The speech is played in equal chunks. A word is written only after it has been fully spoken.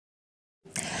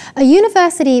A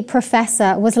university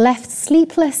professor was left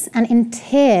sleepless and in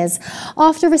tears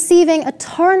after receiving a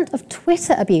torrent of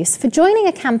Twitter abuse for joining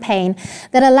a campaign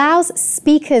that allows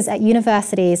speakers at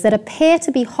universities that appear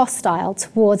to be hostile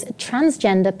towards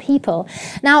transgender people.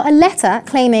 Now, a letter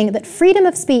claiming that freedom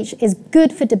of speech is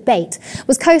good for debate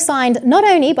was co-signed not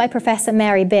only by Professor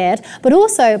Mary Beard, but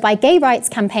also by gay rights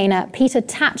campaigner Peter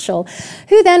Tatchell,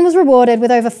 who then was rewarded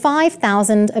with over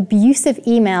 5,000 abusive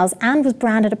emails and was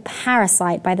branded a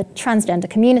parasite by the transgender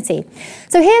community.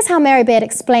 So here's how Mary Beard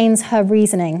explains her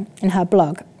reasoning in her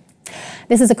blog.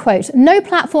 This is a quote: "No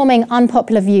platforming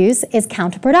unpopular views is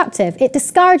counterproductive. It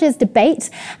discourages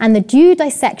debate and the due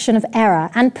dissection of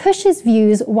error and pushes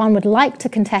views one would like to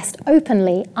contest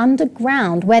openly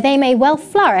underground, where they may well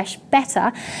flourish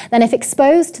better than if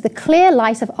exposed to the clear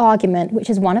light of argument, which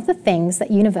is one of the things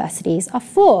that universities are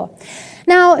for."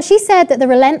 Now, she said that the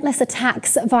relentless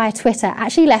attacks via Twitter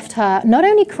actually left her not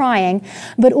only crying,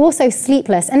 but also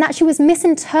sleepless, and that she was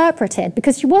misinterpreted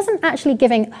because she wasn't actually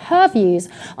giving her views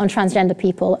on transgender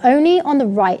people, only on the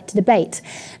right to debate.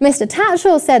 Mr.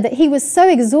 Tatchell said that he was so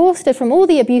exhausted from all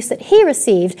the abuse that he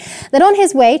received that on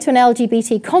his way to an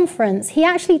LGBT conference, he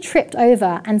actually tripped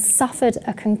over and suffered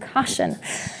a concussion.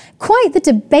 Quite the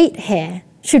debate here.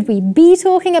 Should we be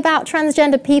talking about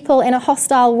transgender people in a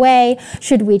hostile way?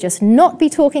 Should we just not be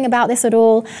talking about this at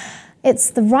all? It's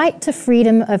the right to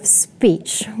freedom of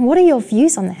speech. What are your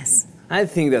views on this? I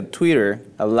think that Twitter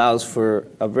allows for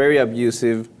a very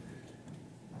abusive,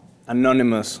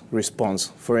 anonymous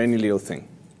response for any little thing.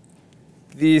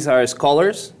 These are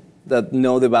scholars that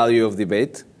know the value of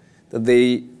debate, that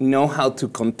they know how to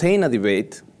contain a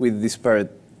debate with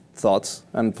disparate thoughts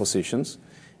and positions,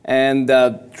 and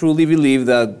truly believe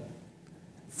that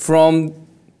from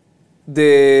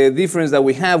the difference that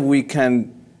we have, we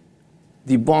can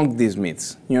debunk these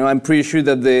myths. You know, I'm pretty sure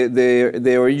that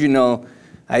the original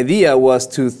idea was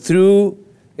to, through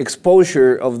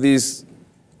exposure of this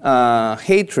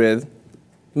hatred,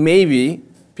 maybe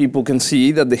people can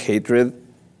see that the hatred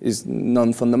is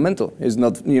non-fundamental, is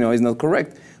not, is not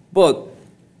correct. But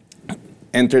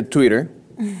enter Twitter,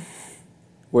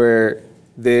 where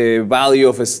the value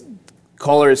of a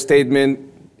scholar statement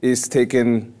is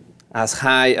taken as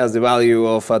high as the value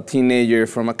of a teenager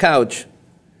from a couch,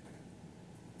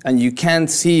 and you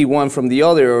can't see one from the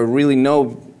other or really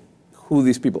know who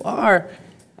these people are,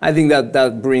 I think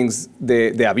that brings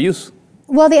the abuse.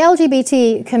 Well, the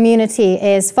LGBT community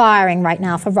is firing right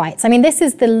now for rights. I mean, this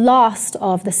is the last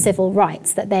of the civil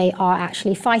rights that they are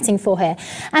actually fighting for here.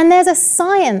 And there's a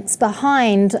science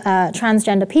behind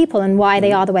transgender people and why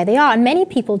they are the way they are, and many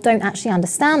people don't actually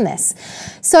understand this.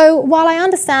 So while I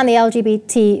understand the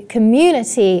LGBT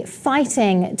community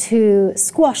fighting to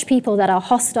squash people that are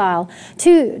hostile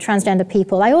to transgender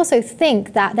people, I also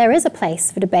think that there is a place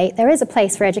for debate, there is a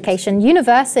place for education.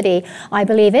 University, I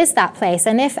believe, is that place.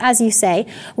 And if, as you say,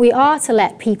 we are to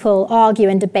let people argue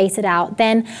and debate it out,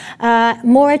 then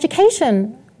more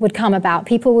education would come about.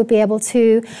 People would be able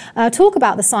to talk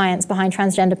about the science behind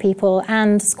transgender people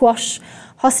and squash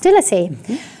hostility.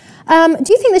 Mm-hmm.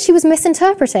 Do you think that she was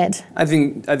misinterpreted? I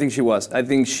think she was. I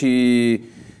think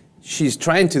she's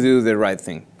trying to do the right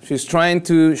thing. She's trying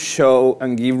to show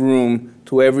and give room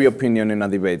to every opinion in a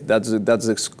debate. That's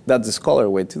the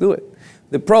scholar way to do it.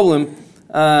 The problem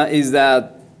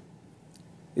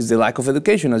is the lack of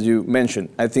education, as you mentioned.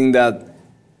 I think that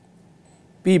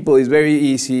people, it's very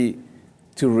easy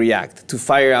to react, to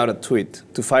fire out a tweet,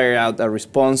 to fire out a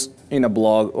response in a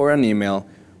blog or an email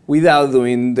without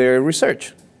doing their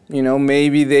research. You know,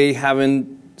 maybe they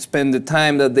haven't spent the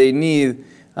time that they need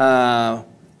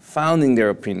founding their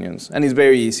opinions. And it's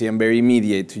very easy and very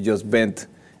immediate to just vent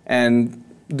and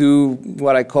do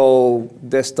what I call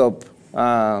desktop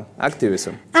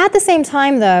activism. At the same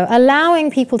time, though,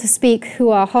 allowing people to speak who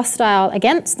are hostile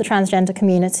against the transgender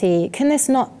community, can this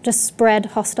not just spread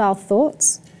hostile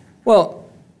thoughts? Well,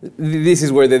 this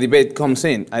is where the debate comes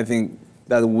in. I think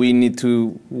that we need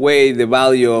to weigh the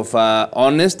value of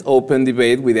honest, open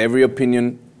debate with every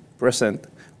opinion present,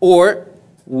 or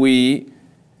we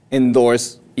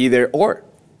endorse either or.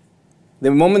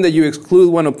 The moment that you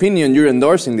exclude one opinion, you're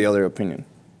endorsing the other opinion.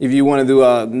 If you want to do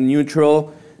a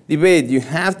neutral debate, you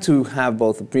have to have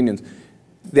both opinions.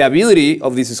 The ability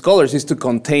of these scholars is to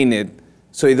contain it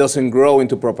so it doesn't grow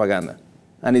into propaganda.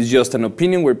 And it's just an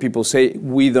opinion where people say,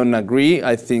 we don't agree,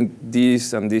 I think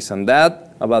this and this and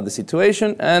that about the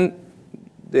situation, and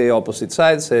the opposite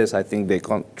side says, I think the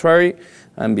contrary,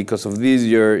 and because of this,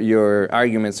 your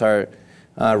arguments are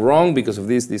wrong because of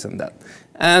this, this and that.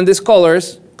 And the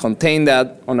scholars contain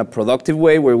that on a productive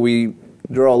way where we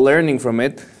draw learning from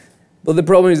it. But the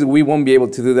problem is that we won't be able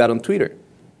to do that on Twitter.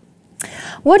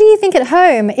 What do you think at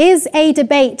home? Is a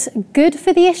debate good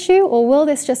for the issue, or will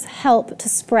this just help to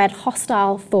spread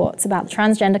hostile thoughts about the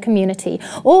transgender community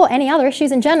or any other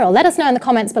issues in general? Let us know in the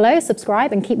comments below,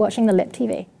 subscribe and keep watching the Lip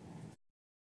TV.